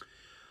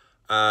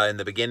 In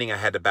the beginning, I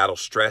had to battle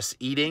stress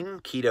eating.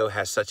 Keto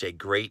has such a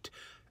great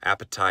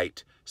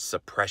appetite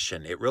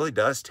suppression. It really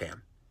does,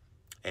 Tam.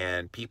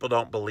 And people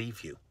don't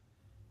believe you.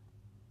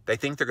 They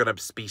think they're going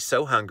to be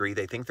so hungry.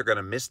 They think they're going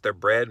to miss their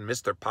bread and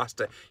miss their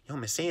pasta. You don't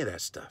miss any of that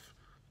stuff.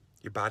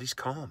 Your body's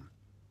calm.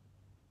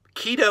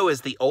 Keto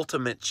is the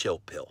ultimate chill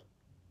pill.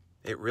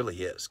 It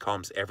really is.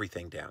 Calms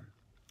everything down.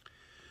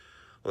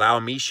 Lao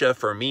Misha,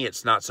 for me,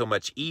 it's not so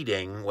much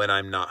eating when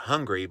I'm not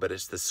hungry, but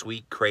it's the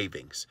sweet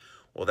cravings.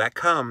 Well, that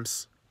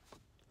comes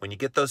when you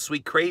get those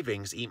sweet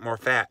cravings, eat more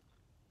fat.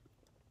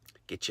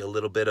 Get you a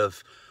little bit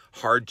of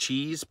hard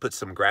cheese, put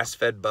some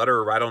grass-fed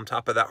butter right on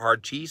top of that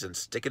hard cheese and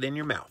stick it in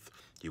your mouth.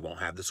 You won't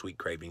have the sweet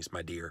cravings,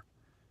 my dear.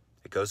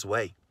 It goes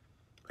away.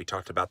 We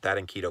talked about that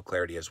in Keto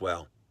Clarity as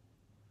well.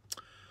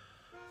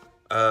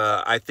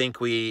 I think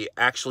we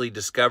actually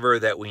discover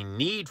that we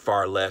need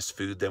far less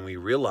food than we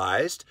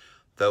realized.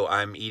 Though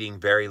I'm eating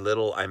very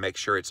little, I make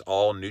sure it's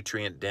all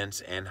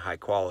nutrient-dense and high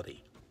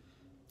quality.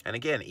 And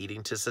again,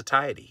 eating to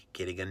satiety,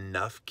 getting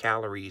enough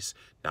calories,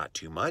 not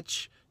too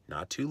much,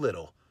 not too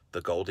little,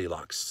 the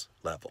Goldilocks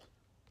level.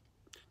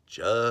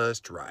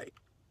 Just right.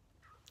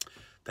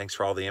 Thanks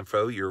for all the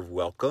info. You're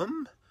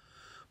welcome.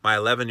 My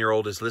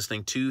 11-year-old is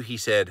listening too. He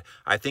said,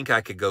 I think I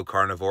could go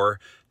carnivore.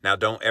 Now,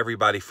 don't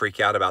everybody freak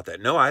out about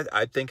that. No,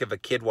 I think if a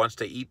kid wants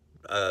to eat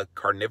a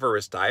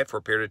carnivorous diet for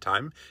a period of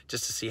time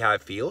just to see how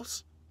it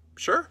feels,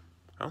 sure.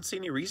 I don't see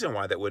any reason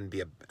why that would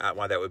be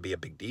a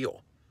big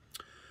deal.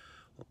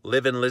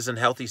 Livin' Liz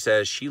Healthy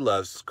says she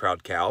loves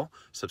Crowd Cow.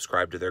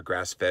 Subscribe to their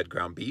grass-fed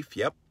ground beef.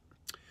 Yep.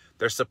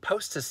 They're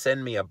supposed to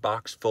send me a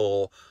box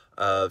full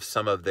of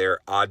some of their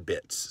odd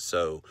bits.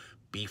 So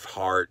beef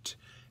heart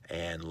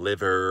and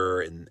liver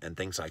and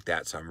things like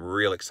that. So I'm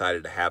real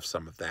excited to have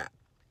some of that.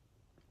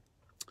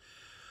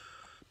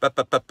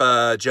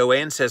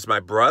 Joanne says, my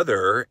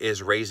brother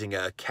is raising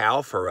a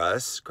cow for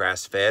us,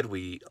 grass-fed.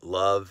 We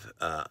love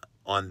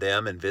on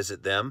them and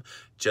visit them.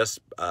 Just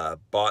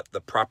bought the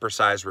proper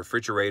size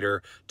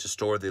refrigerator to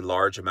store the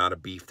large amount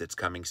of beef that's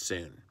coming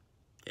soon.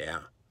 Yeah.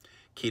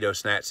 Keto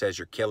Snat says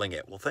you're killing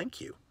it. Well,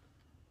 thank you.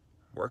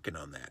 Working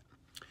on that.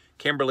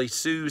 Kimberly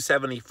Sue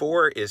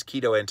 74 is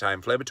keto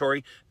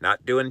anti-inflammatory.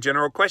 Not doing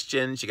general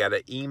questions. You got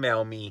to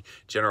email me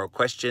general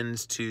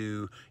questions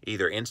to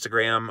either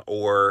Instagram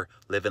or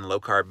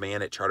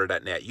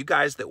livinglowcarbman@charter.net. You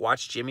guys that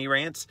watch Jimmy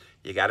Rants,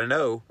 you got to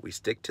know we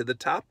stick to the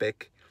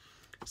topic.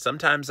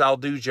 Sometimes I'll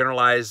do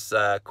generalized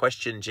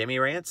question Jimmy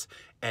Rants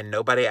and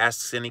nobody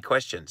asks any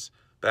questions.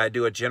 But I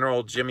do a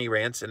general Jimmy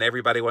Rants and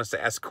everybody wants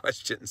to ask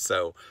questions.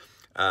 So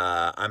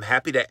I'm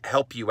happy to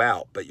help you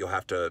out, but you'll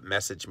have to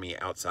message me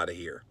outside of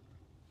here.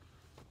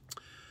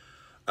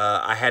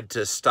 I had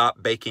to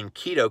stop baking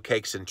keto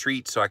cakes and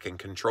treats so I can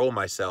control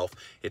myself.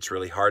 It's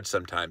really hard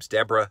sometimes.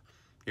 Deborah,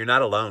 you're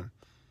not alone.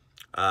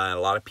 A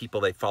lot of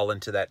people, they fall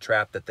into that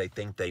trap that they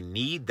think they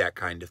need that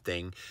kind of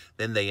thing.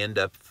 Then they end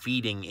up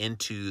feeding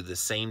into the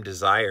same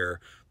desire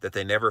that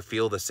they never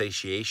feel the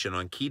satiation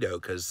on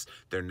keto because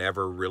they're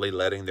never really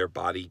letting their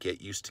body get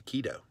used to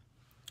keto.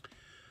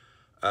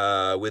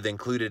 With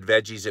included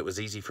veggies, it was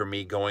easy for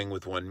me going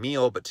with one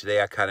meal, but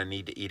today I kind of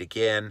need to eat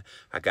again.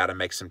 I got to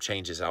make some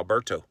changes.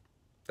 Alberto,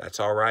 that's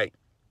all right.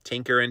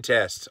 Tinker and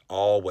test,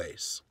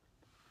 always.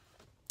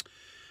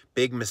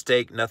 Big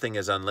mistake, nothing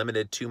is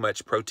unlimited. Too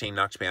much protein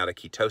knocks me out of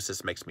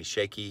ketosis, makes me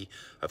shaky.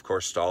 Of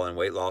course, stall and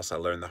weight loss, I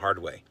learned the hard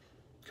way.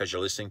 Because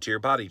you're listening to your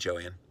body,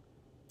 Joanne.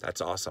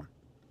 That's awesome.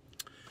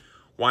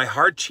 Why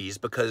hard cheese?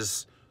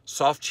 Because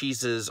soft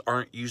cheeses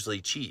aren't usually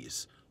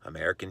cheese.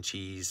 American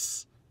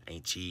cheese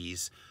ain't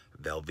cheese.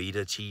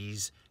 Velveeta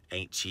cheese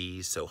ain't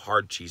cheese. So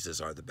hard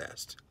cheeses are the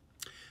best.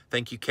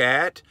 Thank you,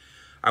 Kat.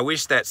 I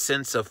wish that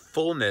sense of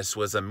fullness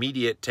was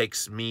immediate.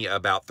 Takes me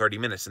about 30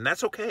 minutes, and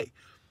that's okay.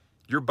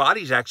 Your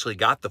body's actually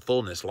got the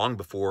fullness long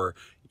before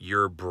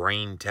your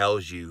brain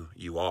tells you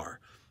you are.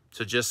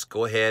 So just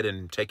go ahead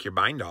and take your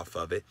mind off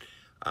of it,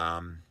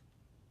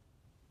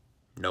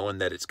 knowing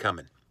that it's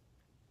coming.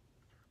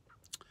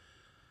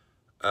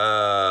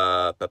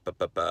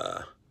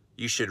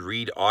 You should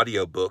read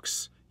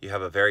audiobooks. You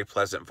have a very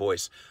pleasant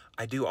voice.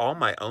 I do all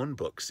my own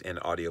books in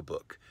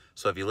audiobook.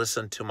 So if you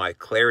listen to my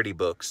Clarity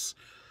books,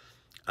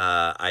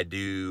 I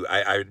do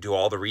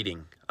all the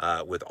reading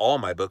with all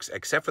my books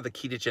except for the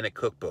ketogenic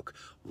cookbook.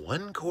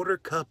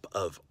 1/4 cup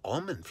of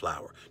almond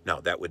flour.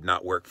 No, that would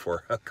not work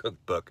for a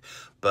cookbook.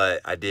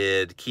 But I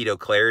did Keto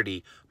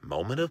Clarity,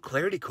 Moment of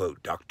Clarity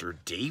quote, Dr.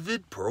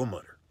 David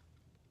Perlmutter.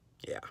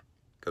 Yeah,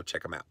 go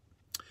check them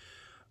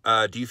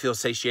out. Do you feel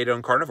satiated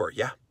on carnivore?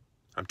 Yeah.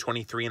 I'm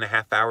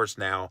 23.5 hours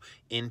now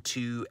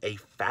into a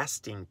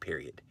fasting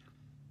period.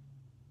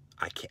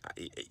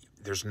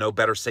 There's no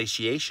better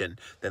satiation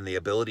than the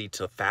ability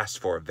to fast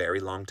for a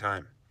very long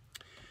time.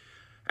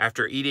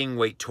 After eating,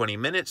 wait 20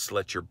 minutes,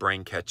 let your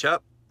brain catch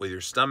up with your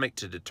stomach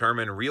to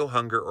determine real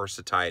hunger or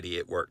satiety.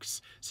 It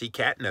works. See,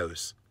 Kat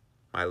knows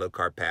my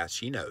low-carb path.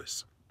 She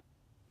knows.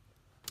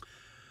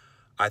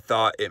 I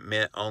thought it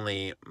meant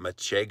only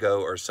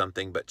manchego or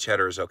something, but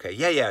cheddar is okay.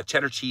 Yeah,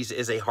 cheddar cheese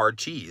is a hard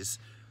cheese.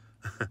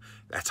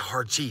 That's a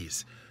hard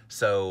cheese.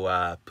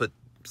 So put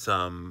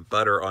some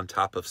butter on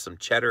top of some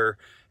cheddar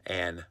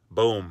and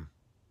boom,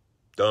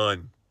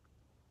 done.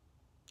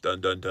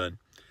 Done.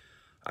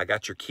 I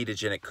got your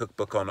ketogenic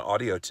cookbook on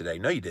audio today.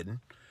 No, you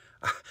didn't.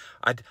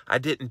 I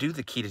didn't do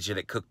the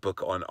ketogenic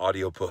cookbook on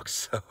audiobooks,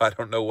 so I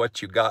don't know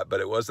what you got, but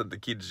it wasn't the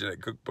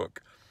ketogenic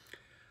cookbook.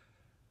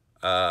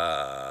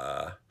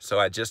 So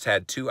I just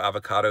had 2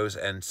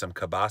 avocados and some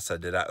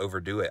kielbasa. Did I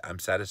overdo it? I'm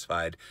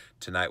satisfied.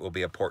 Tonight will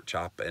be a pork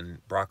chop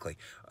and broccoli.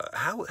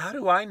 How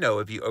do I know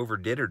if you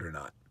overdid it or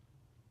not?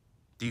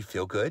 Do you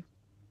feel good?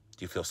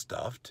 Do you feel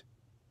stuffed?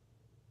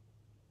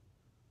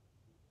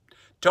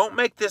 Don't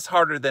make this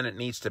harder than it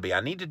needs to be. I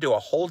need to do a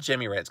whole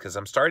Jimmy Rants because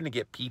I'm starting to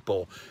get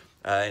people,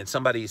 and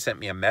somebody sent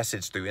me a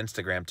message through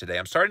Instagram today.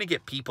 I'm starting to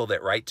get people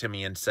that write to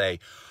me and say,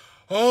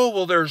 oh,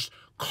 well, there's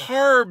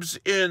carbs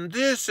in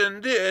this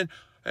and this.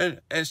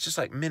 And it's just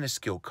like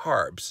minuscule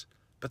carbs.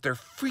 But they're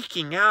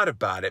freaking out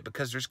about it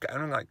because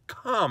I'm like,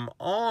 come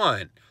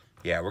on.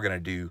 Yeah, we're going to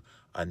do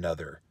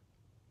another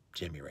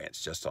Jimmy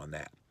Rants just on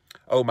that.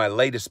 Oh, my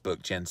latest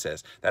book, Jen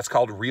says. That's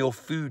called Real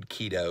Food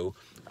Keto.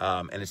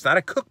 And it's not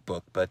a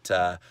cookbook, but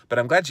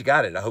I'm glad you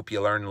got it. I hope you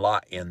learned a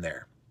lot in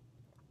there.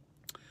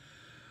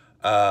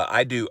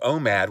 I do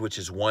OMAD, which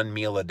is 1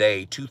 meal a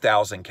day,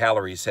 2,000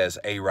 calories, says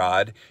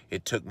A-Rod.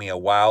 It took me a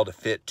while to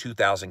fit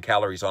 2,000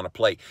 calories on a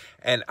plate.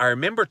 And I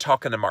remember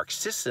talking to Mark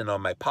Sisson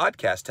on my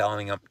podcast,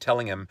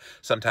 telling him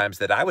sometimes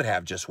that I would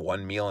have just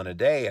 1 meal in a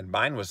day, and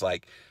mine was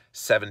like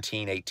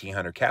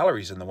 1,800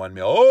 calories in the 1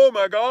 meal. Oh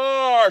my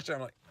gosh!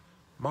 I'm like,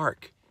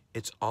 Mark,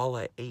 it's all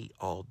I ate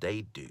all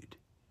day, dude.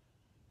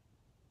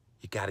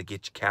 You got to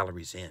get your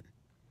calories in.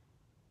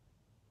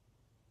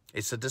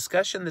 It's a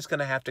discussion that's going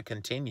to have to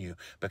continue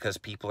because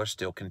people are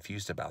still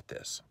confused about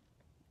this.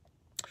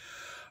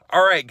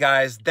 All right,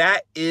 guys,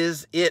 that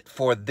is it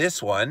for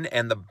this one.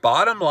 And the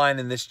bottom line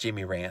in this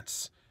Jimmy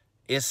Rants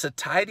is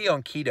satiety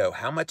on keto.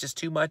 How much is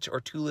too much or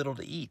too little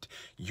to eat?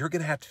 You're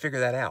going to have to figure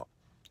that out.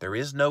 There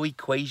is no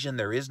equation.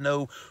 There is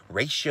no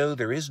ratio.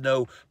 There is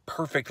no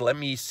perfect, let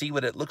me see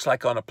what it looks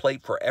like on a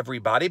plate for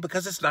everybody,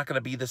 because it's not going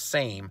to be the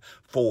same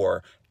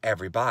for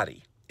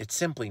everybody. It's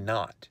simply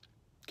not.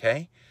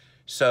 Okay?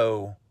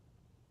 So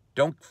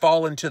don't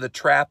fall into the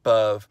trap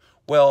of,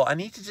 well, I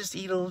need to just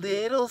eat a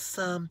little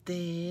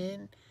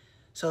something.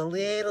 So a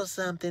little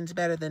something's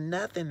better than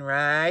nothing,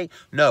 right?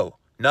 No,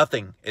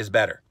 nothing is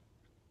better.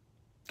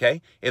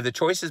 Okay? If the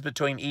choice is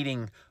between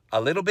eating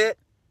a little bit,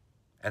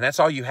 and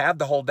that's all you have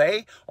the whole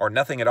day, or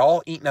nothing at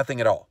all, eat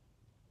nothing at all.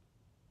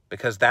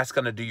 Because that's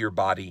going to do your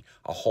body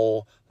a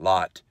whole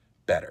lot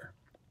better.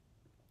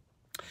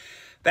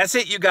 That's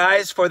it, you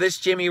guys, for this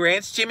Jimmy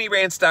Rants.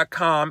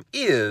 JimmyRants.com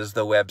is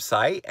the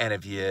website. And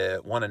if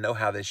you want to know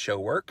how this show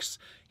works,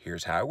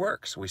 here's how it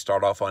works. We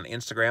start off on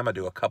Instagram. I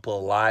do a couple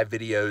of live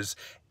videos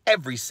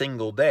every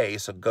single day.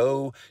 So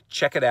go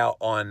check it out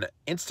on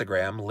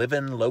Instagram,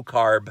 Livin' Low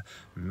Carb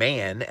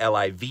Man,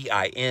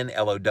 LIVIN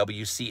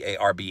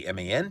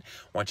LOWCARBMAN.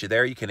 Once you're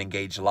there, you can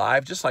engage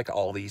live, just like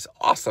all these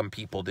awesome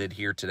people did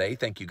here today.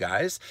 Thank you,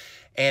 guys.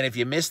 And if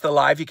you missed the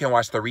live, you can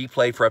watch the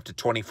replay for up to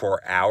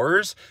 24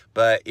 hours.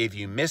 But if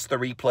you missed the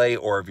replay,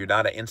 or if you're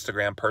not an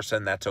Instagram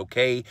person, that's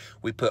okay.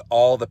 We put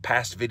all the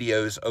past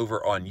videos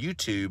over on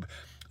YouTube,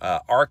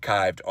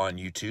 archived on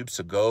YouTube.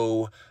 So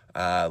go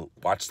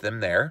watch them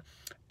there.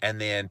 And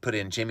then put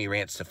in Jimmy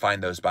Rants to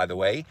find those, by the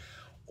way.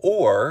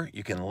 Or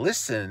you can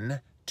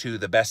listen to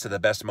the best of the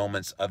best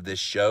moments of this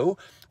show.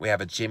 We have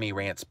a Jimmy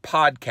Rants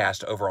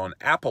podcast over on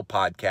Apple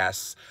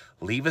Podcasts.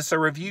 Leave us a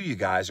review, you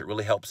guys. It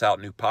really helps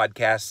out new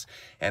podcasts.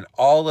 And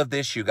all of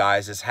this, you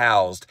guys, is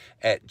housed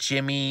at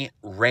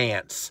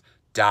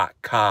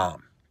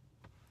JimmyRants.com.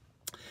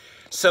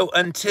 So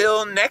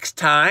until next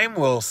time,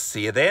 we'll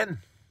see you then.